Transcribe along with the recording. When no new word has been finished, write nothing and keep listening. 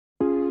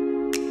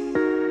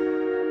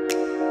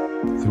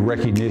The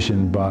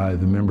recognition by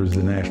the members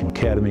of the National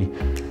Academy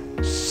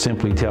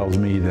simply tells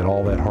me that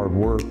all that hard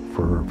work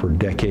for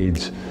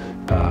decades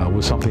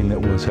was something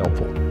that was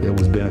helpful, it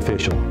was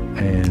beneficial,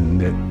 and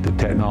that the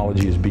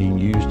technology is being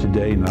used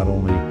today not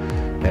only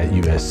at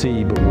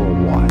USC but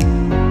worldwide.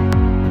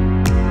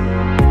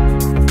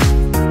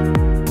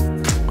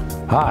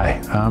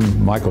 Hi,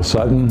 I'm Michael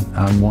Sutton.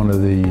 I'm one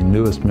of the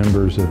newest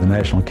members of the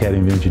National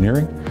Academy of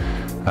Engineering.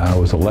 I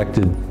was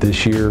elected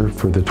this year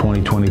for the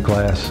 2020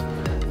 class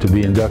to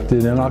be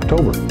inducted in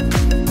October.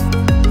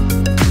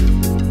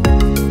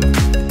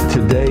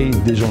 Today,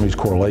 digital image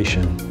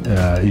correlation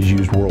is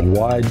used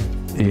worldwide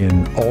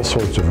in all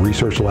sorts of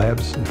research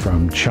labs,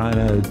 from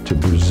China to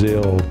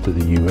Brazil to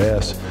the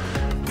US,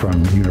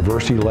 from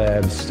university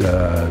labs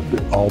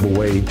all the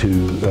way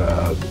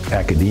to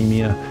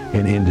academia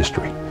and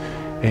industry.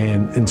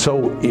 And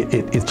so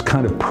it's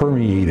kind of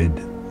permeated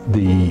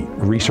the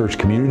research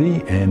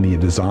community and the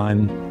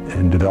design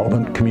and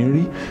development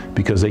community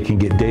because they can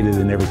get data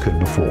they never could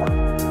before.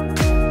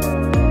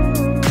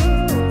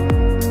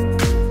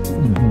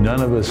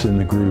 None of us in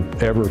the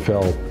group ever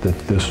felt that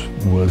this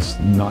was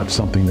not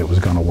something that was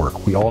going to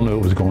work. We all knew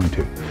it was going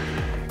to.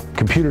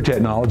 Computer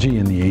technology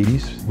in the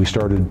 80s, we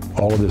started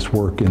all of this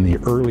work in the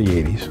early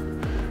 80s,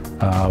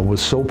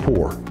 was so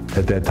poor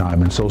at that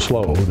time and so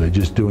slow that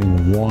just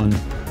doing one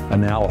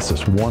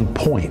analysis, one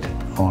point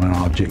on an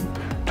object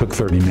took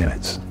 30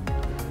 minutes.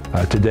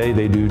 Today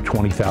they do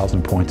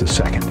 20,000 points a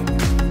second.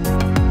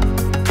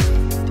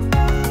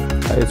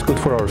 It's good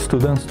for our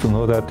students to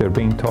know that they're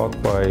being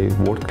taught by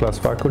world-class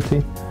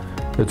faculty.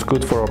 It's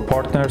good for our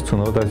partners to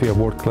know that we have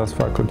world-class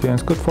faculty, and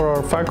it's good for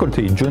our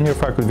faculty, junior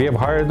faculty. We have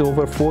hired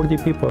over 40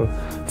 people,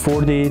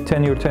 40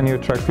 tenure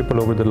track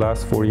people over the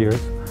last 4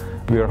 years.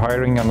 We are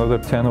hiring another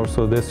 10 or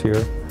so this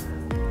year,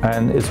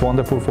 and it's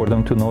wonderful for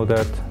them to know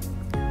that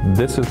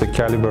this is the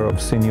caliber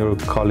of senior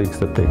colleagues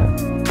that they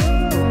have.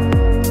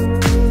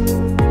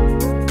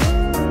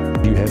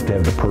 You have to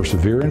have the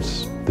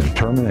perseverance, the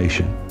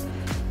determination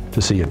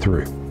to see it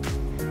through.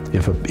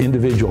 If an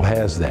individual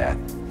has that,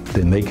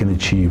 then they can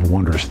achieve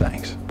wondrous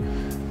things.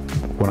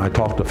 When I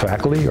talk to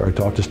faculty or I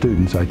talk to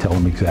students, I tell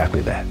them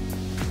exactly that.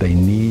 They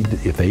need,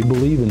 if they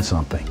believe in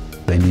something,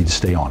 they need to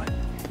stay on it.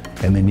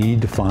 And they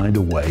need to find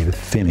a way to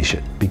finish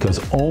it, because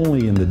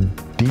only in the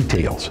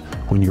details,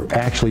 when you're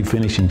actually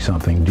finishing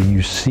something, do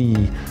you see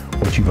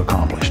what you've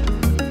accomplished.